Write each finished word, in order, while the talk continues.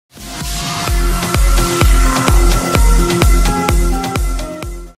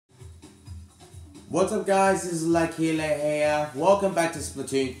What's up guys, this is Lucky here. Welcome back to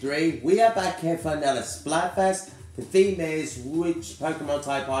Splatoon 3. We are back here for another Splatfest. The theme is, which Pokemon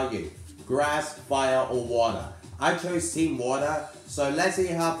type are you? Grass, fire or water? I chose Team Water, so let's see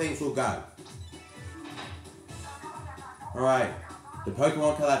how things will go. Alright, the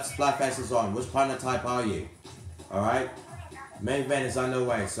Pokemon Collab Splatfest is on. Which partner type are you? Alright, main event is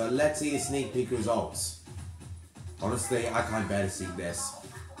underway, so let's see the sneak peek results. Honestly, I can't bear to see this.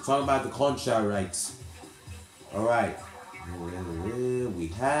 Talking about the concha rates. Alright. We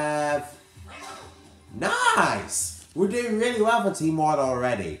have... Nice! We're doing really well for Team Water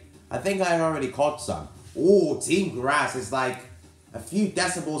already. I think I already caught some. Ooh, Team Grass is like a few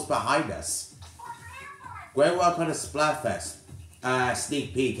decibels behind us. Great work on the Splatfest.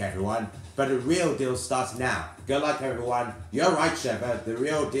 Sneak peek, everyone. But the real deal starts now. Good luck, everyone. You're right, Shepard. The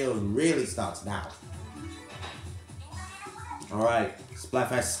real deal really starts now. Alright,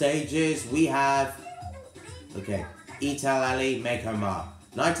 Splatfest stages, we have, okay, Etal Alley, Make Her Ma.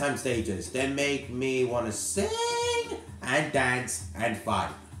 Nighttime stages, they make me want to sing and dance and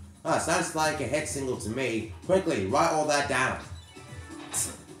fight. Ah, sounds like a hit single to me. Quickly, write all that down.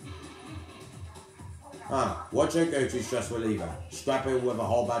 What's your go-to stress reliever? Strap it with a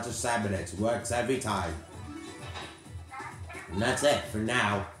whole bunch of salmon in it. Works every time. And that's it for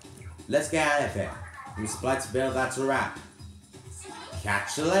now. Let's get out of here. From Splitsville, that's a wrap.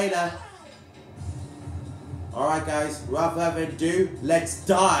 Catch you later. Alright guys, without further ado, let's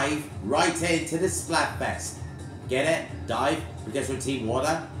dive right into the Splatfest. Get it? Dive? Because we're Team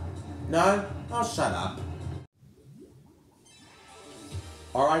Water? No? Oh, shut up.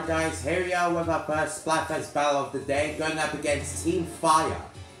 Alright guys, here we are with our first Splatfest battle of the day, going up against Team Fire.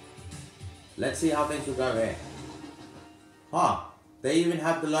 Let's see how things will go here. They even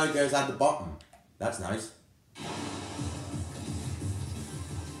have the logos at the bottom. That's nice.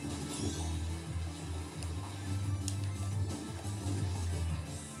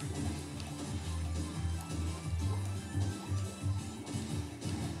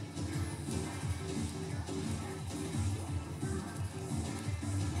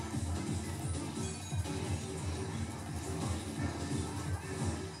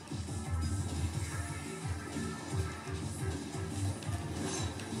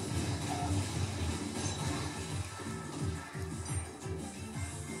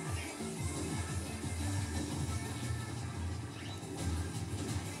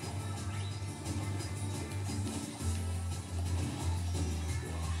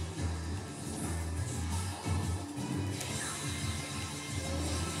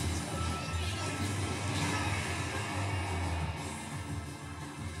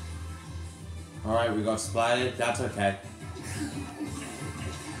 Alright, we got splatted. That's okay.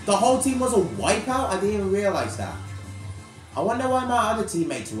 The whole team was a wipeout? I didn't even realize that. I wonder why my other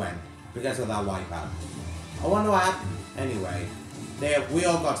teammates went because of that wipeout. I wonder what happened. Anyway, we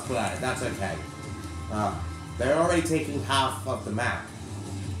all got splatted. That's okay. They're already taking half of the map.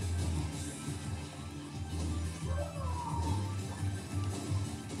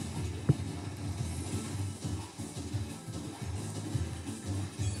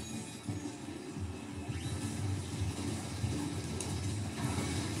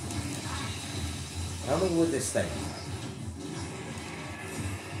 Help me with this thing.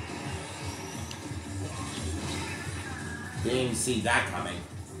 Didn't see that coming.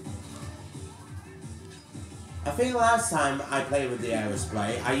 I think last time I played with the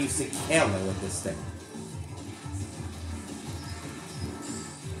aerospray, I used to kill it with this thing.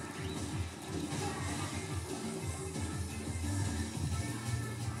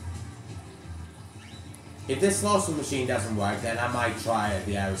 If this slaughter machine doesn't work, then I might try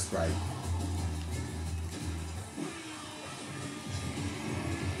the aerospray.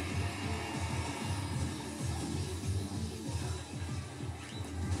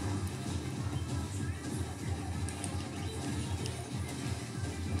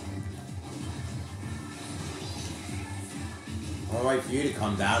 I'll wait for you to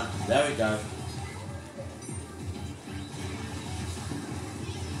come down. There we go.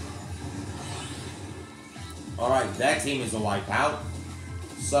 Alright, their team is a wipeout.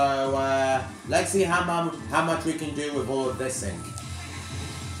 So, let's see how much we can do with all of this thing.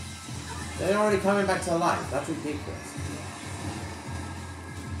 They're already coming back to life. That's ridiculous.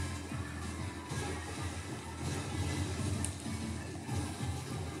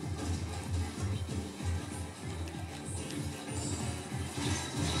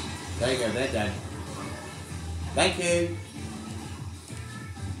 There you go, they're dead. Thank you.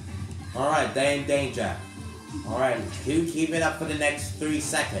 Alright, they're in danger. Alright, keep it up for the next 3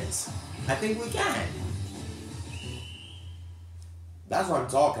 seconds. I think we can. That's what I'm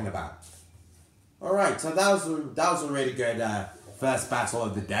talking about. Alright, so that was a really good first battle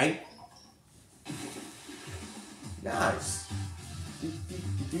of the day. Nice.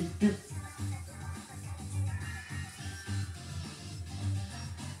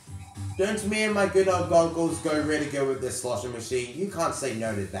 Don't me and my good old goggles go really good with this sloshing machine? You can't say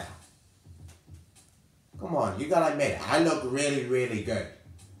no to that. Come on, you gotta admit, I look really, really good.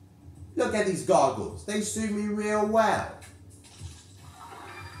 Look at these goggles. They suit me real well.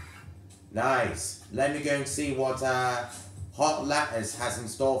 Nice. Let me go and see what Hot Lattice has in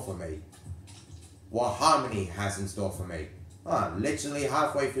store for me. What Harmony has in store for me. Oh, literally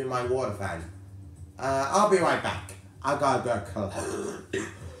halfway through my water fan. I'll be right back. I gotta go collect...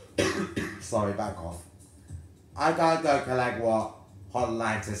 Sorry, back off. I gotta go collect what Hot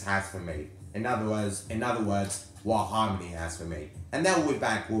Lattice has for me. In other words, what Harmony has for me. And then we'll be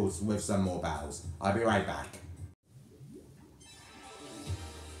back with some more battles. I'll be right back.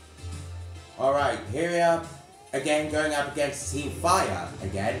 Alright, here we are again going up against Team Fire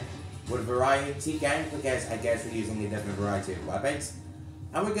again. With a variety gang, because I guess we're using a different variety of weapons.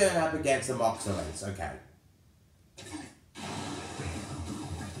 And we're going up against some oxalates, okay.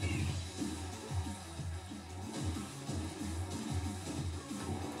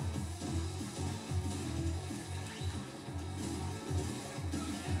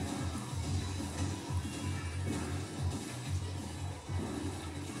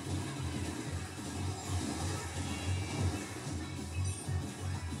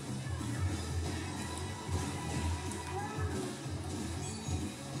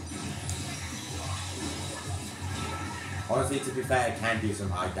 Honestly, to be fair, it can do some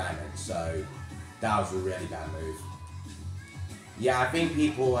high damage, so that was a really bad move. Yeah, I think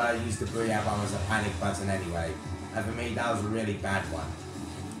people use the Booyah Bomb as a panic button anyway, and for me, that was a really bad one.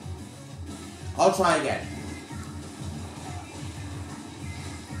 I'll try again.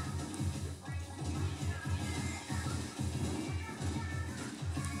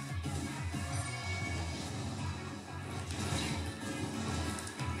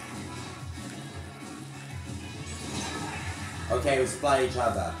 Okay, we splat each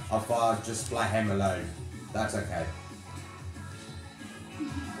other. I thought I'd just splat him alone. That's okay.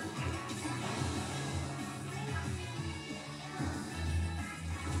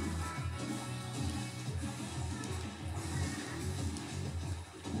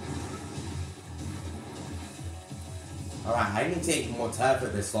 Alright, I need to take more turf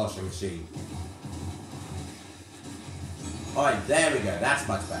with this sloshing machine. Alright, there we go. That's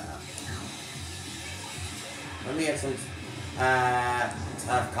much better. Let me get some...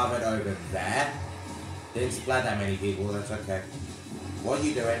 turf covered over there. Didn't splat that many people, that's okay. What are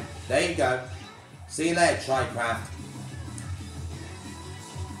you doing? There you go. See you later, Tricraft.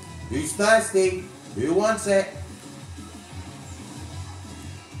 Who's thirsty? Who wants it?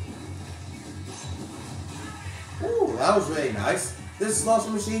 Ooh, that was really nice. This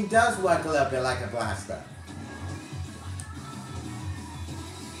sloshing machine does work a little bit like a blaster.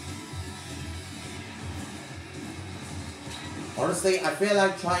 Honestly, I feel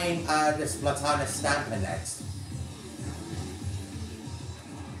like trying this Splatoon Stamper next.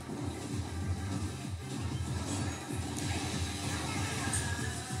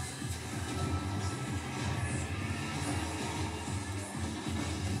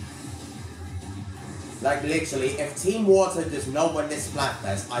 Like literally, if Team Water does not win this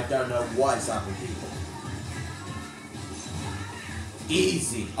Splatfest, I don't know what's up with people.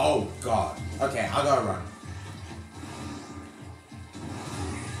 Easy. Oh god. Okay, I gotta run.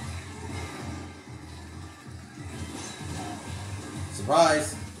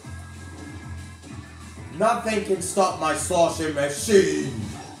 Surprise! Nothing can stop my sloshing machine!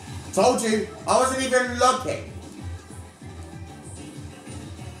 Told you, I wasn't even looking!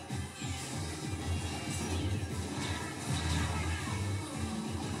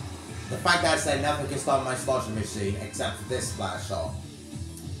 The fact that I said nothing can stop my sloshing machine except for this splash shot.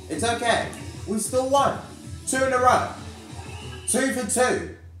 It's okay. We still won. 2 in a row. 2 for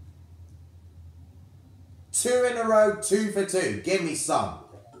 2. 2 in a row, 2 for 2. Give me some.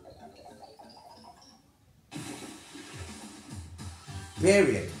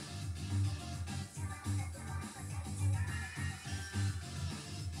 Period.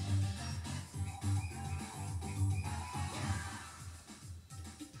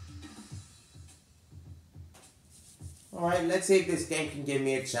 Alright, let's see if this game can give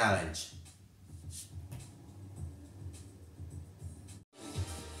me a challenge.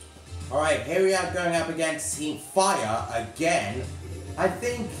 Alright, here we are going up against Team Fire again. I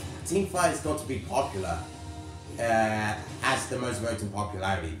think Team Fire's got to be popular. Has the most votes in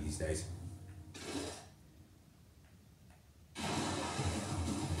popularity these days.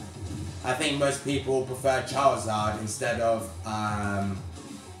 I think most people prefer Charizard instead of, I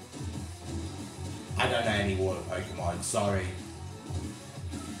don't know any water Pokemon, sorry.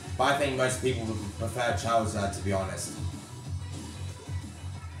 But I think most people would prefer Charizard, to be honest.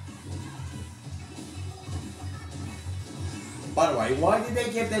 By the way, why did they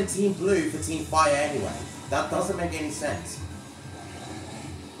give them Team Blue for Team Fire anyway? That doesn't make any sense.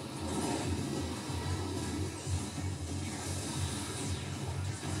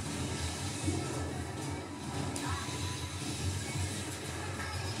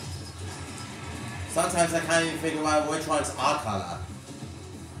 Sometimes I can't even figure out which one's our color.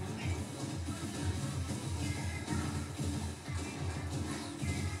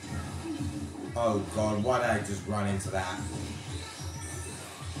 Oh god, why did I just run into that?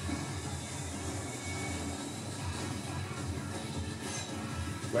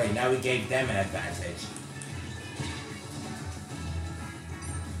 Great, now we gave them an advantage.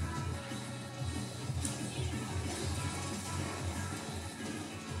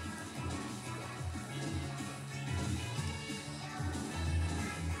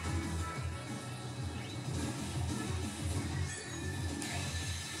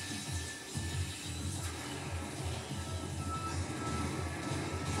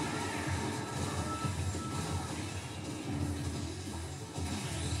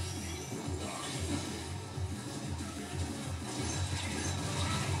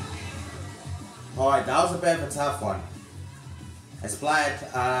 Alright, that was a bit of a tough one. I splatted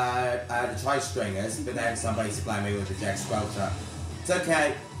the Tri-Stringers, but then somebody splatted me with the Jet Squelcher. It's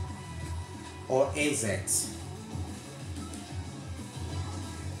okay. Or is it?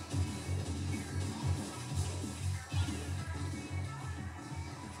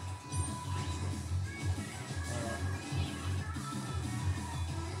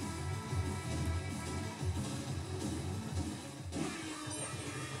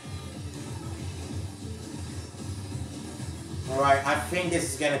 Alright, I think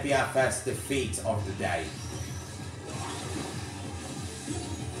this is going to be our first defeat of the day.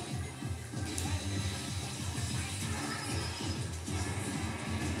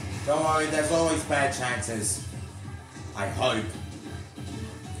 Don't worry, there's always bad chances. I hope.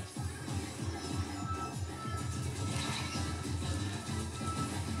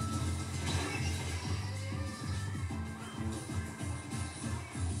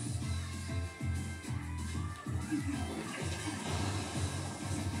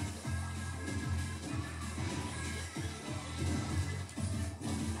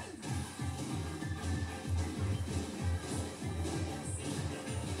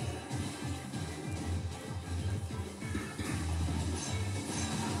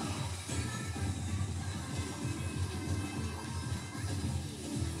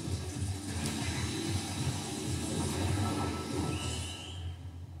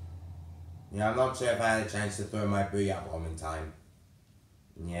 Yeah, I'm not sure if I had a chance to throw my Booyah Bomb in time.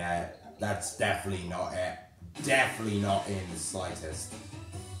 Yeah, that's definitely not it. Definitely not in the slightest.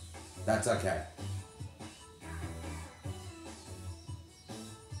 That's okay.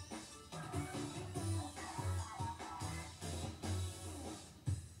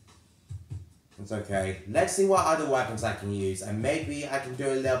 It's okay. Let's see what other weapons I can use, and maybe I can do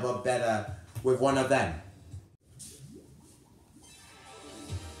a little bit better with one of them.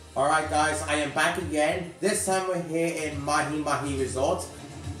 Alright guys, I am back again. This time we're here in Mahi Mahi Resort.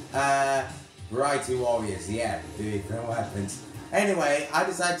 Variety Warriors, yeah, different weapons. Anyway, I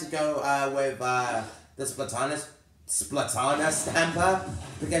decided to go with the Splatana Stamper,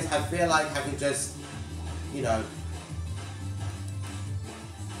 because I feel like I can just, you know...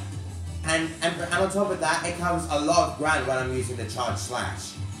 And on top of that, it covers a lot of ground when I'm using the Charge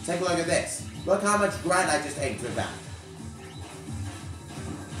Slash. Take a look at this. Look how much ground I just ate through that.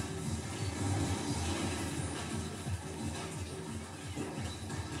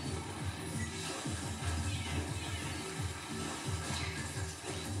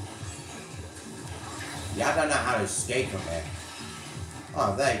 Yeah, I don't know how to escape from it.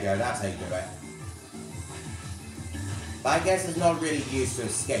 Oh, there you go, that's how you do it. But I guess it's not really used to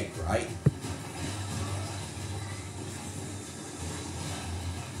escape, right?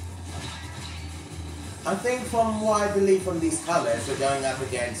 I think from what I believe from these colors, we're going up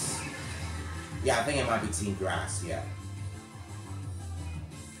against... Yeah, I think it might be Team Grass, yeah.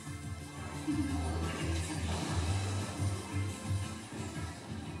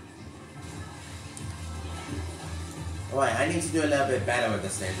 Alright, I need to do a little bit better with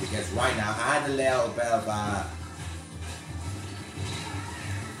this thing, because right now I had a little bit of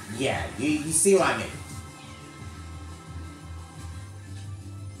yeah, you see what I mean.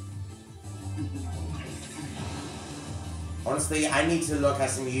 Honestly, I need to look at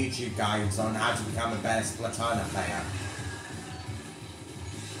some YouTube guides on how to become a better Splatoon player.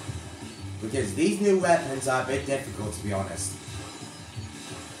 Because these new weapons are a bit difficult, to be honest.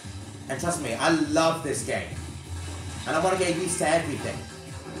 And trust me, I love this game. And I want to get used to everything.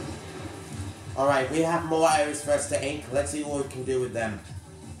 Alright, we have more areas for us to ink. Let's see what we can do with them.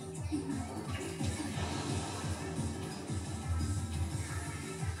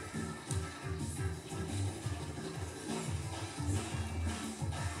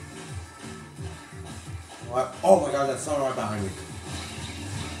 Oh my god, that's so right behind me.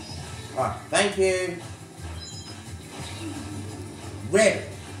 Alright, thank you. Really?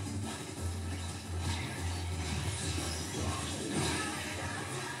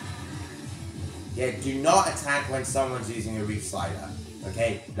 Yeah, do not attack when someone's using a reef slider.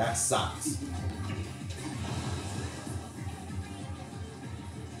 Okay? That sucks.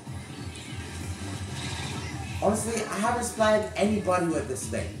 Honestly, I haven't splatted anybody with this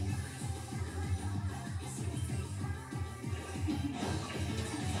thing.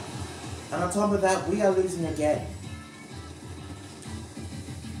 And on top of that, we are losing again.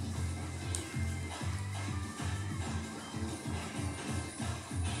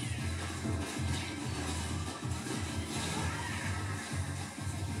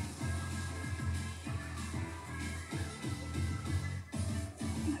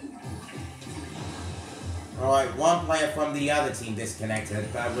 Alright, one player from the other team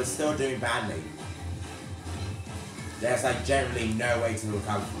disconnected, but we're still doing badly. There's like generally no way to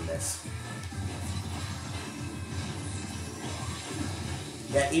recover from this.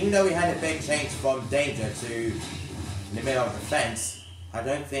 Yeah, even though we had a big change from danger to in the middle of the fence, I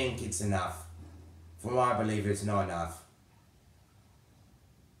don't think it's enough. From what I believe, it's not enough.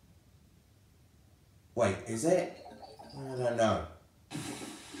 Wait, is it? I don't know.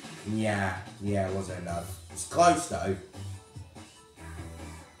 Yeah, it wasn't enough. It's close though.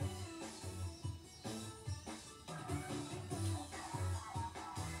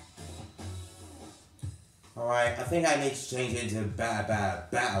 Alright, I think I need to change it into a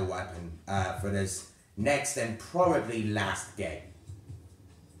better weapon for this next and probably last game.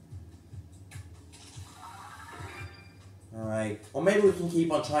 Alright, or maybe we can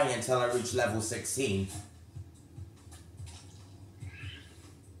keep on trying until I reach level 16.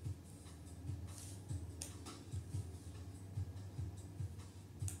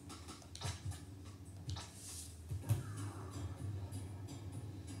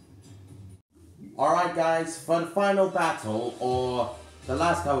 Alright guys, for the final battle, or the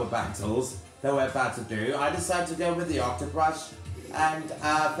last couple of battles that we're about to do, I decided to go with the Octobrush. And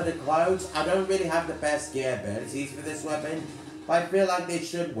for the clothes, I don't really have the best gear abilities for this weapon, but I feel like they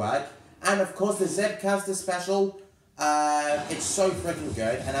should work. And of course the Zipcaster special, it's so freaking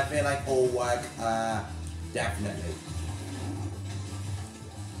good, and I feel like it'll work definitely.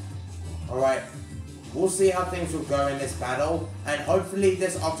 Alright, we'll see how things will go in this battle, and hopefully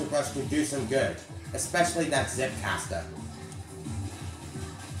this Octobrush can do some good. Especially that Zipcaster.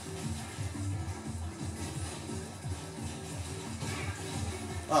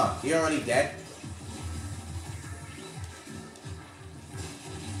 Oh, you're already dead?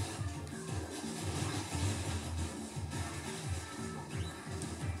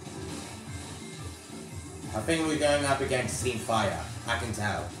 I think we're going up against Team Fire. I can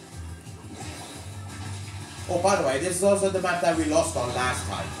tell. Oh, by the way, this is also the map that we lost on last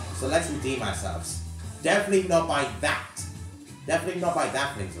time. So let's redeem ourselves. Definitely not by that. Definitely not by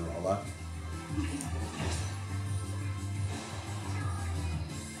that laser roller.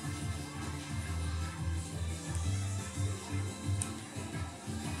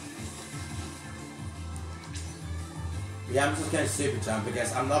 Yeah, I'm just going to super jump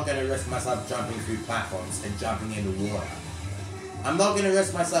because I'm not going to risk myself jumping through platforms and jumping in the water. I'm not going to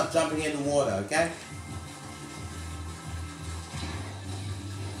risk myself jumping in the water, okay?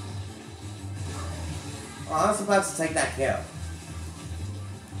 Oh, I was about to take that kill.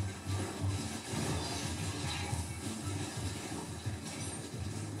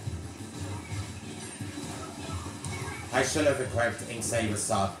 I should have equipped Ink Saber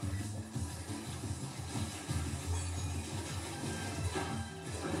sub.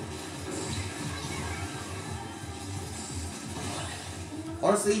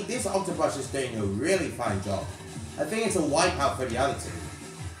 Honestly, this Octobrush is doing a really fine job. I think it's a wipeout for the other two.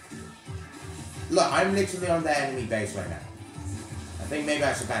 Look, I'm literally on the enemy base right now. I think maybe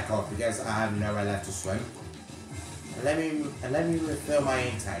I should back off because I have nowhere left to swim. And let me refill my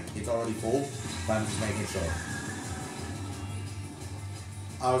ink tank. It's already full, but I'm just making sure.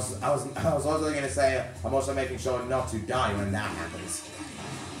 I was also gonna say I'm also making sure not to die when that happens.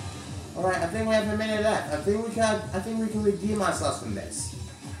 Alright, I think we have a minute left. I think we can redeem ourselves from this.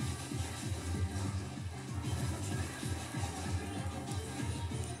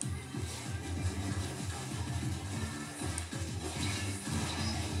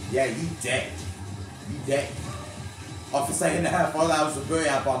 Yeah, you dead. You dead. Oh, for a second there, I thought that was a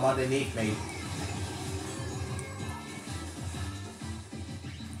booyah bomb underneath me.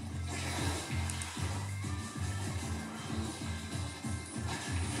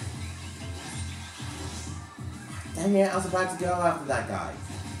 Dang it, I was about to go after that guy.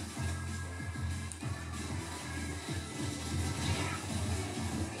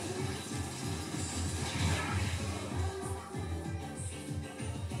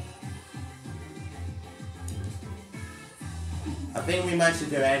 I think we managed to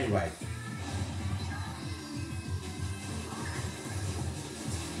do it anyway.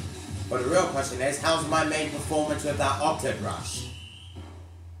 But the real question is, how's my main performance with that Octave Rush?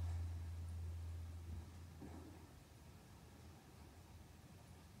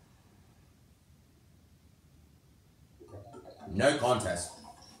 No contest.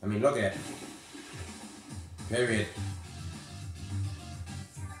 I mean, look at it. Period.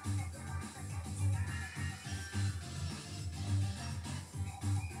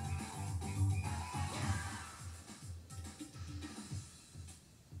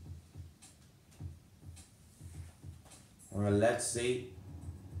 Alright, let's see.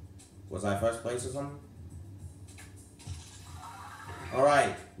 Was I first place or something?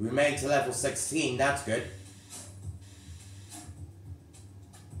 Alright, we made it to level 16, that's good.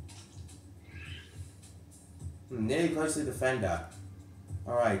 Nearly close to the defender.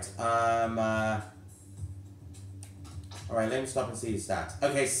 Alright, alright, let me stop and see his stats.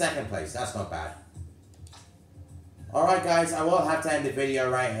 Okay, second place, that's not bad. Alright guys, I will have to end the video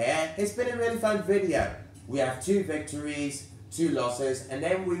right here. It's been a really fun video. We have 2 victories, 2 losses, and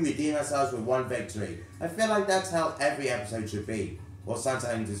then we redeem ourselves with 1 victory. I feel like that's how every episode should be. Well,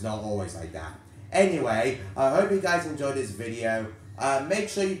 sometimes it's not always like that. Anyway, I hope you guys enjoyed this video. Make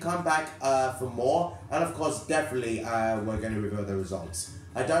sure you come back for more, and of course, definitely we're going to reveal the results.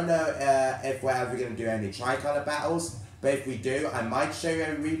 I don't know if we're ever going to do any tricolor battles, but if we do, I might show you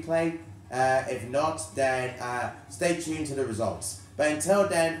a replay. If not, then stay tuned to the results. But until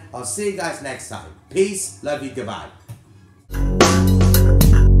then, I'll see you guys next time. Peace, love you, goodbye.